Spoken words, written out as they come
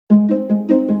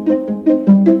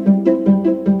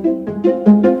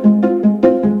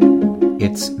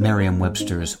It's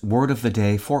Merriam-Webster's Word of the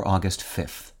Day for August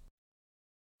 5th.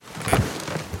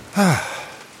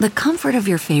 The comfort of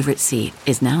your favorite seat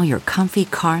is now your comfy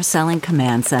car-selling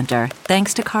command center,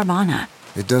 thanks to Carvana.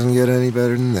 It doesn't get any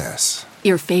better than this.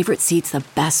 Your favorite seat's the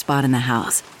best spot in the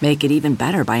house. Make it even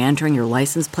better by entering your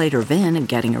license plate or VIN and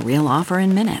getting a real offer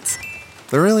in minutes.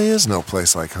 There really is no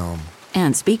place like home.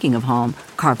 And speaking of home,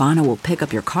 Carvana will pick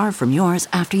up your car from yours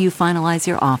after you finalize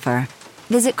your offer.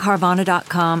 Visit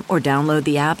Carvana.com or download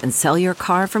the app and sell your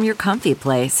car from your comfy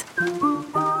place.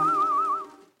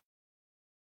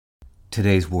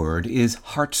 Today's word is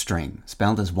heartstring,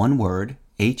 spelled as one word,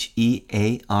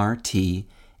 Heartstring.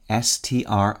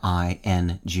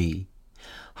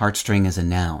 Heartstring is a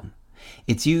noun.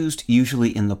 It's used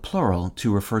usually in the plural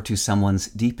to refer to someone's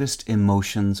deepest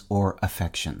emotions or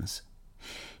affections.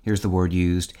 Here's the word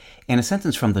used in a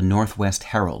sentence from the Northwest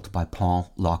Herald by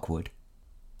Paul Lockwood.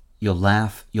 You'll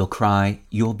laugh, you'll cry,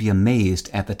 you'll be amazed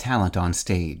at the talent on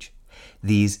stage.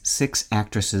 These 6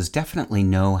 actresses definitely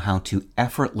know how to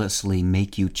effortlessly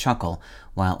make you chuckle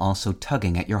while also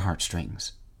tugging at your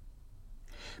heartstrings.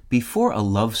 Before a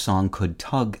love song could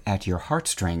tug at your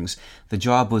heartstrings, the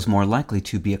job was more likely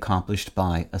to be accomplished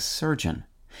by a surgeon.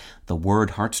 The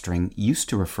word heartstring used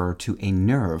to refer to a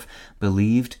nerve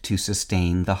believed to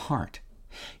sustain the heart.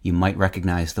 You might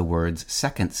recognize the word's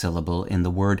second syllable in the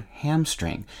word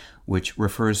hamstring, which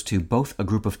refers to both a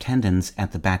group of tendons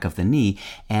at the back of the knee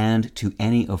and to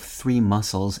any of 3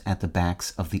 muscles at the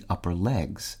backs of the upper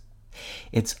legs.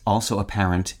 It's also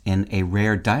apparent in a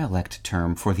rare dialect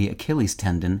term for the Achilles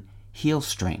tendon, heel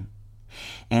string.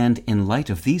 And in light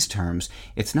of these terms,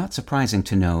 it's not surprising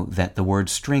to know that the word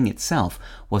string itself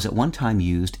was at one time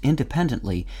used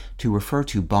independently to refer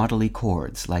to bodily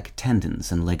cords like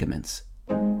tendons and ligaments.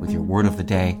 With your Word of the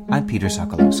Day, I'm Peter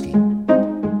Sokolowski.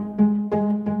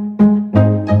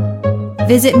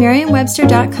 Visit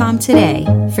Merriam-Webster.com today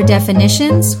for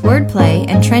definitions, wordplay,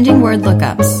 and trending word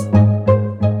lookups.